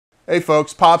Hey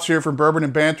folks, Pops here from Bourbon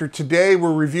and Banter. Today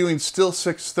we're reviewing StilL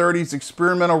 630's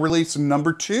experimental release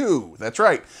number 2. That's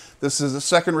right. This is the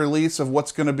second release of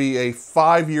what's going to be a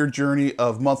 5-year journey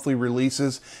of monthly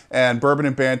releases, and Bourbon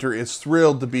and Banter is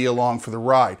thrilled to be along for the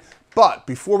ride. But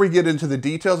before we get into the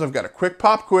details, I've got a quick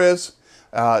pop quiz.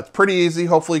 It's pretty easy.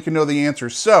 Hopefully you can know the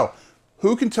answers. So,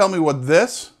 who can tell me what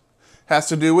this has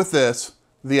to do with this,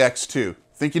 the X2?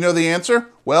 Think you know the answer?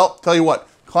 Well, tell you what,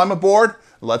 climb aboard.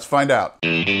 Let's find out.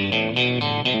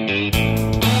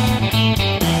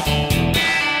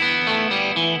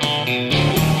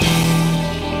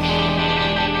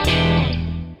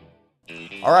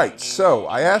 All right, so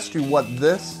I asked you what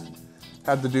this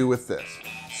had to do with this.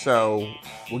 So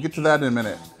we'll get to that in a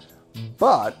minute.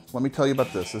 But let me tell you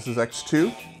about this. This is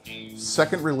X2,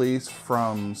 second release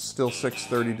from StilL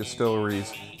 630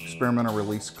 Distillery's experimental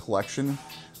release collection.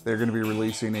 They're going to be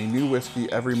releasing a new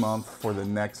whiskey every month for the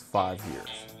next 5 years.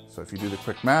 So if you do the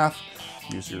quick math,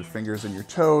 use your fingers and your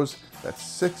toes, that's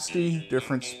 60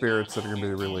 different spirits that are going to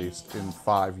be released in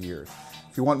 5 years.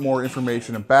 If you want more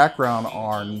information and background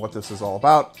on what this is all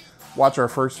about, watch our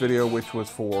first video, which was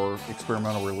for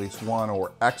Experimental Release 1,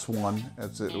 or X1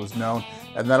 as it was known,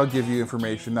 and that'll give you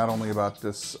information not only about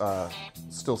this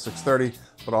StilL 630,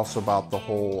 but also about the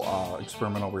whole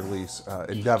experimental release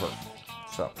endeavor.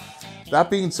 So, that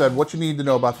being said, what you need to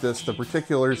know about this, the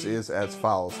particulars is as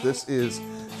follows. This is,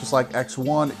 just like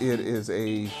X1, it is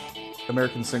a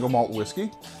American Single Malt whiskey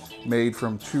made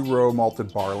from 2-row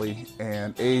malted barley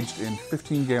and aged in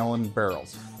 15-gallon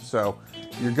barrels. So,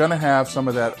 you're going to have some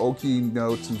of that oaky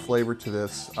notes and flavor to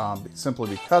this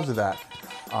simply because of that,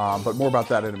 but more about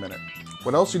that in a minute.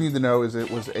 What else you need to know is it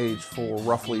was aged for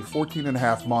roughly 14 and a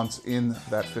half months in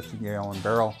that 15-gallon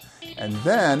barrel, and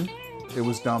then it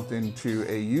was dumped into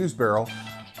a used barrel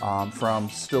from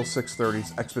StilL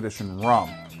 630's Expedition Rum.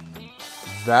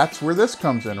 That's where this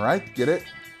comes in, right? Get it?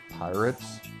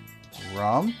 Pirates,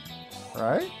 rum,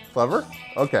 right? Clever?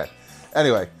 Okay.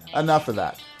 Anyway, enough of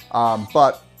that.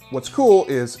 But what's cool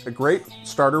is a great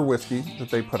starter whiskey that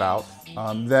they put out,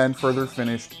 then further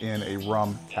finished in a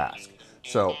rum cask.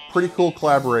 So pretty cool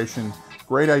collaboration.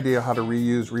 Great idea how to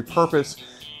reuse, repurpose,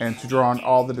 and to draw on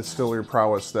all the distillery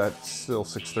prowess that StilL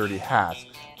 630 has.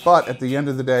 But at the end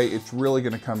of the day, it's really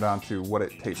going to come down to what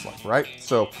it tastes like, right?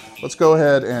 So let's go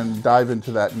ahead and dive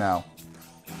into that now.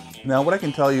 Now, what I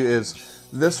can tell you is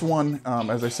this one,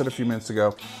 as I said a few minutes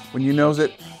ago, when you nose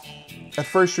it, at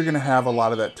first you're going to have a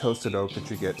lot of that toasted oak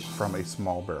that you get from a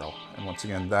small barrel. And once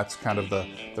again, that's kind of the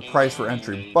price for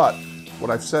entry. But what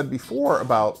I've said before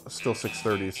about StilL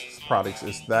 630's products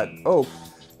is that oak,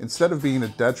 instead of being a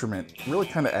detriment, really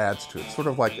kind of adds to it, sort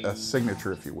of like a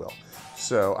signature, if you will.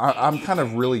 So I'm kind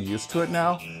of really used to it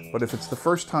now, but if it's the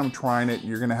first time trying it,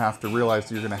 you're gonna have to realize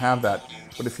that you're gonna have that.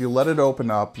 But if you let it open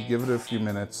up, you give it a few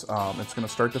minutes, it's gonna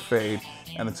start to fade,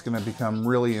 and it's gonna become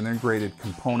really an integrated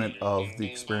component of the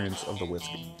experience of the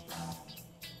whiskey.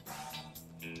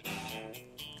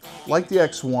 Like the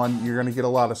X1, you're gonna get a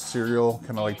lot of cereal,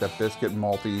 kind of like that biscuit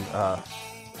malty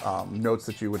notes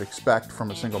that you would expect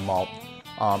from a single malt.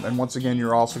 And once again,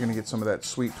 you're also going to get some of that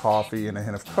sweet toffee and a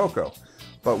hint of cocoa.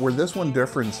 But where this one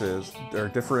differentiates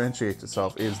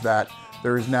itself is that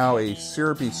there is now a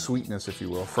syrupy sweetness, if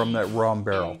you will, from that rum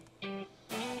barrel.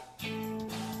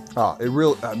 It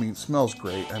really, it smells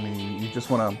great. You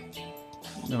just want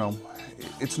to,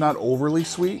 it's not overly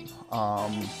sweet,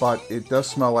 but it does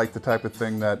smell like the type of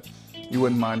thing that you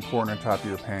wouldn't mind pouring on top of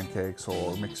your pancakes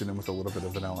or mixing in with a little bit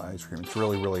of vanilla ice cream. It's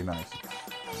really, really nice.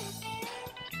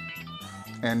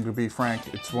 And to be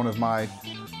frank, it's one of my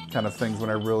kind of things when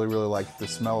I really, really like the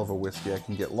smell of a whiskey. I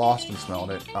can get lost in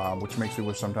smelling it, which makes me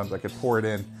wish sometimes I could pour it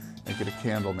in and get a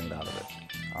candle made out of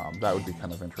it. That would be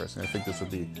kind of interesting. I think this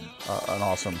would be an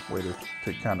awesome way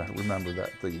to kind of remember that,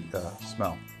 the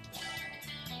smell.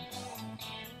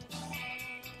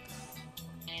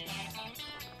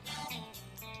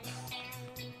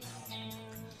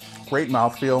 Great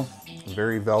mouthfeel,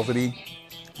 very velvety,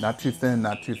 not too thin,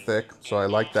 not too thick, so I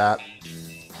like that.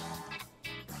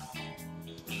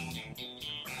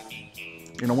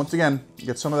 Once again, you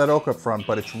get some of that oak up front,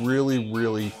 but it's really,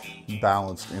 really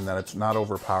balanced in that it's not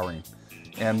overpowering.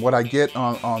 And what I get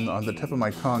on the tip of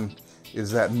my tongue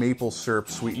is that maple syrup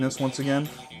sweetness once again.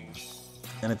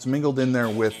 And it's mingled in there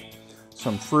with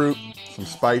some fruit, some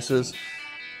spices.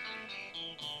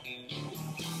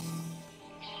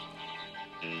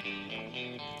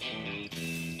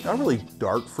 Not really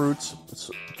dark fruits,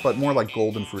 but more like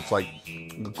golden fruits, like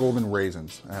golden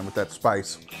raisins, and with that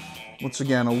spice. Once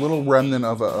again, a little remnant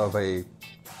of a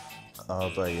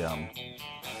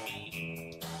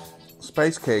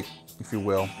spice cake, if you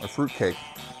will, a fruit cake,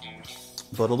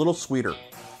 but a little sweeter.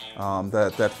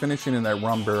 That finishing in that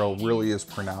rum barrel really is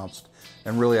pronounced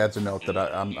and really adds a note that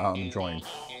I'm enjoying.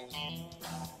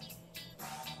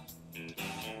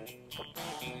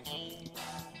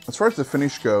 As far as the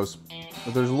finish goes,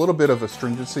 there's a little bit of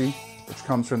astringency which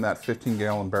comes from that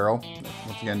 15-gallon barrel,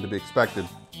 once again to be expected.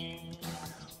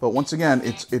 But once again,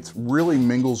 it's really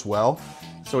mingles well,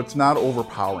 so it's not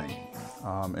overpowering.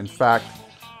 In fact,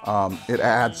 it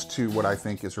adds to what I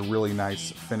think is a really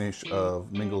nice finish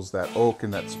of mingles that oak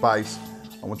and that spice.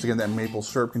 And once again, that maple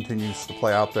syrup continues to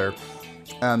play out there.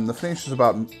 And the finish is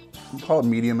about, call it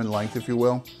medium in length, if you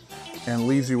will, and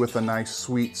leaves you with a nice,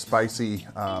 sweet, spicy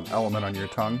element on your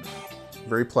tongue.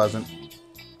 Very pleasant.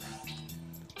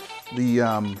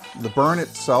 The burn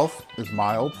itself is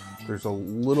mild. There's a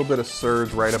little bit of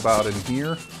surge right about in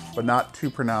here, but not too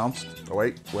pronounced. Oh,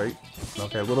 wait.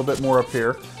 Okay, a little bit more up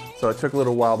here. So it took a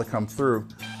little while to come through,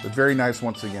 but very nice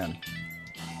once again.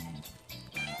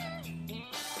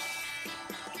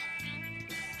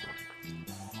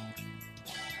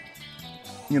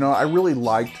 You know, I really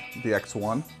liked the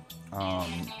X1,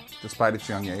 despite its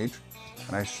young age,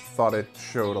 and I thought it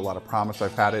showed a lot of promise.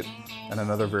 I've had it in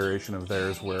another variation of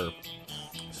theirs where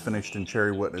it's finished in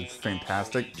cherry wood. It's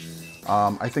fantastic.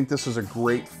 I think this is a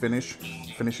great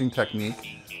finishing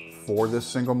technique for this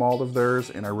single malt of theirs,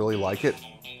 and I really like it.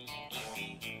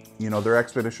 You know, their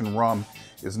Expedition Rum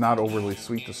is not overly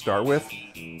sweet to start with,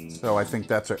 so I think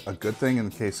that's a good thing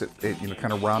in case it you know,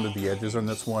 kind of rounded the edges on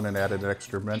this one and added an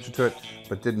extra dimension to it,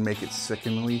 but didn't make it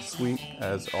sickeningly sweet,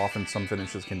 as often some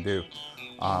finishes can do.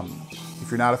 If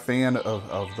you're not a fan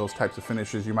of those types of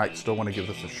finishes, you might still want to give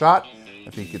this a shot. I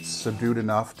think it's subdued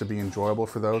enough to be enjoyable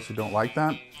for those who don't like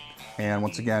that, and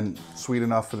once again, sweet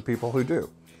enough for the people who do.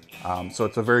 So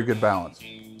it's a very good balance.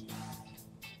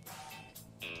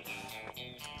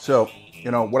 So,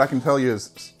 you know, what I can tell you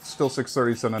is StilL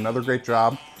 630's done another great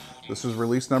job. This is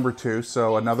release number 2,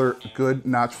 so another good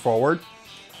notch forward.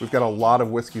 We've got a lot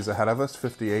of whiskeys ahead of us,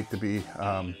 58 to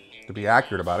be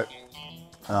accurate about it.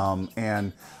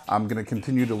 And I'm going to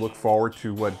continue to look forward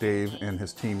to what Dave and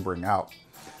his team bring out.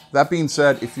 That being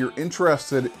said, if you're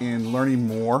interested in learning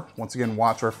more, once again,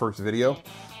 watch our first video.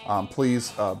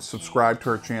 Please subscribe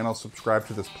to our channel, subscribe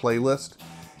to this playlist,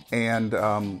 and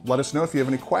let us know if you have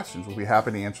any questions. We'll be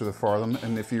happy to answer them for them.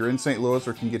 And if you're in St. Louis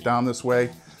or can get down this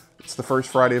way, it's the first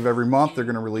Friday of every month. They're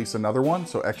going to release another one,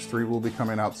 so X3 will be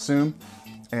coming out soon.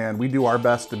 And we do our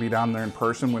best to be down there in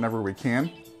person whenever we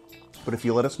can. But if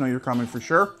you let us know you're coming for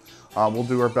sure, we'll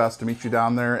do our best to meet you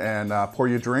down there and pour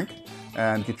you a drink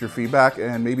and get your feedback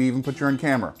and maybe even put you on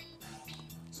camera.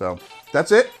 So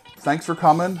that's it. Thanks for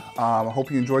coming. I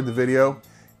hope you enjoyed the video.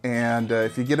 And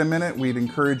if you get a minute, we'd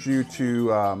encourage you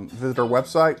to visit our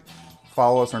website,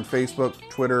 follow us on Facebook,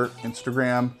 Twitter,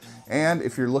 Instagram, and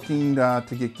if you're looking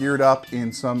to get geared up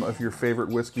in some of your favorite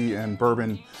whiskey and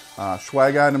bourbon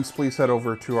swag items, please head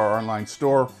over to our online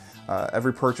store.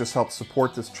 Every purchase helps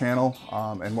support this channel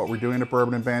and what we're doing at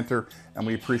Bourbon and Banter, and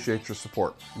we appreciate your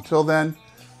support. Until then,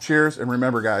 cheers, and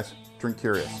remember guys, drink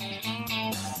curious.